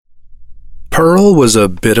Pearl was a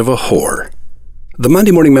bit of a whore. The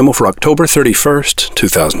Monday Morning Memo for October 31st,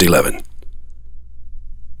 2011.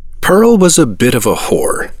 Pearl was a bit of a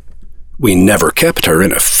whore. We never kept her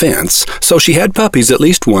in a fence, so she had puppies at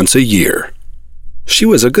least once a year. She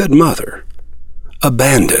was a good mother.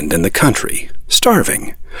 Abandoned in the country,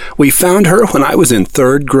 starving. We found her when I was in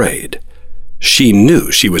 3rd grade. She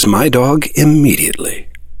knew she was my dog immediately.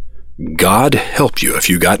 God help you if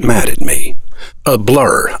you got mad at me. A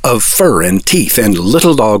blur of fur and teeth and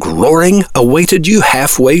little dog roaring awaited you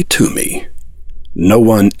halfway to me. No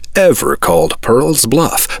one ever called Pearl's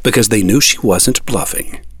bluff because they knew she wasn't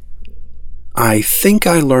bluffing. I think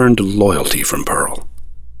I learned loyalty from Pearl.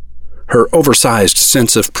 Her oversized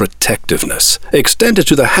sense of protectiveness extended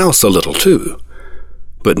to the house a little too,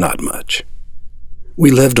 but not much.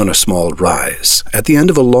 We lived on a small rise at the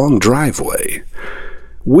end of a long driveway.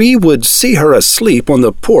 We would see her asleep on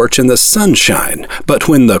the porch in the sunshine, but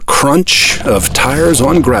when the crunch of tires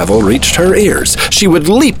on gravel reached her ears, she would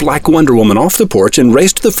leap like Wonder Woman off the porch and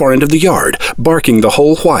race to the far end of the yard, barking the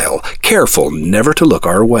whole while, careful never to look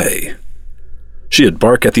our way. She'd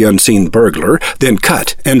bark at the unseen burglar, then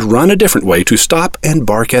cut and run a different way to stop and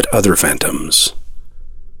bark at other phantoms.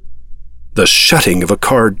 The shutting of a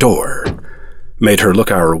car door made her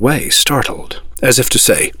look our way, startled, as if to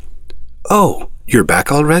say, "Oh, you're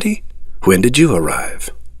back already? When did you arrive?"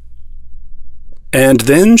 And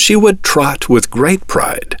then she would trot with great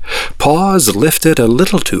pride, paws lifted a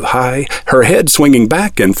little too high, her head swinging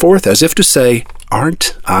back and forth as if to say,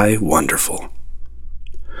 "Aren't I wonderful?"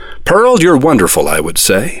 "Pearl, you're wonderful," I would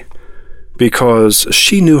say, because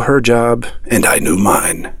she knew her job and I knew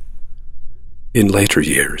mine. In later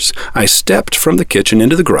years, I stepped from the kitchen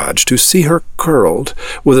into the garage to see her curled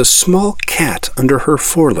with a small cat under her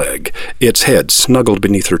foreleg, its head snuggled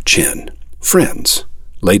beneath her chin. Friends,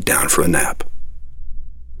 laid down for a nap.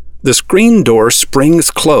 The screen door springs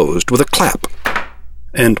closed with a clap,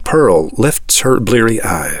 and Pearl lifts her bleary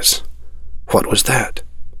eyes. What was that?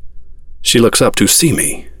 She looks up to see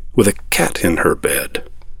me, with a cat in her bed.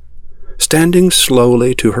 Standing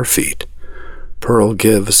slowly to her feet, Pearl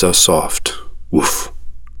gives a soft woof,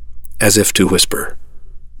 as if to whisper,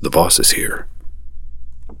 "The boss is here."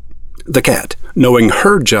 The cat, knowing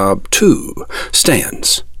her job too,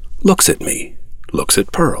 stands, looks at me, looks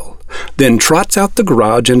at Pearl, then trots out the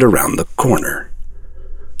garage and around the corner.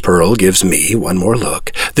 Pearl gives me one more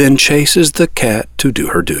look, then chases the cat to do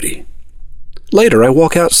her duty. Later I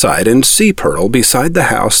walk outside and see Pearl beside the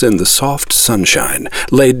house in the soft sunshine,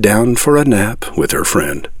 laid down for a nap with her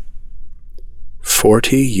friend.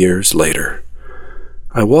 40 years later,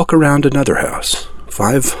 I walk around another house,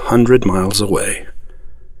 500 miles away,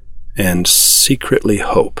 and secretly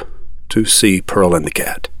hope to see Pearl and the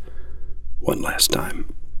cat one last time.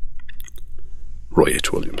 Roy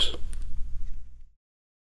H. Williams.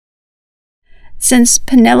 Since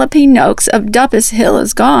Penelope Noakes of Duppus Hill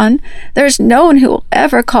is gone, there's no one who will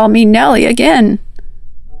ever call me Nellie again.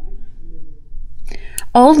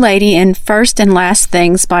 Old Lady in First and Last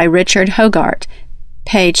Things by Richard Hogarth,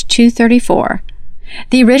 page 234.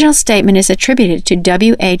 The original statement is attributed to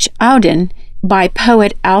W.H. Auden by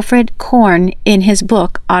poet Alfred Korn in his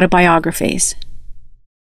book Autobiographies.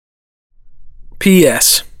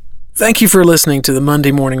 P.S. Thank you for listening to the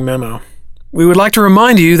Monday Morning Memo. We would like to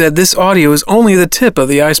remind you that this audio is only the tip of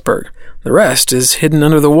the iceberg. The rest is hidden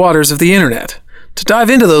under the waters of the internet. To dive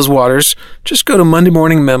into those waters, just go to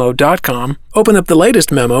mondaymorningmemo.com, open up the latest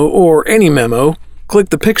memo or any memo,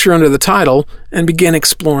 click the picture under the title, and begin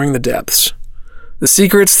exploring the depths. The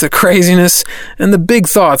secrets, the craziness, and the big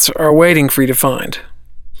thoughts are waiting for you to find.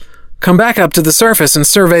 Come back up to the surface and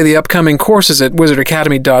survey the upcoming courses at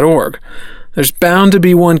wizardacademy.org. There's bound to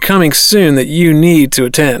be one coming soon that you need to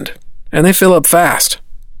attend, and they fill up fast.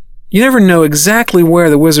 You never know exactly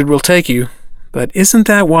where the wizard will take you, but isn't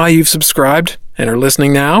that why you've subscribed and are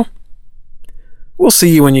listening now? We'll see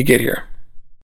you when you get here.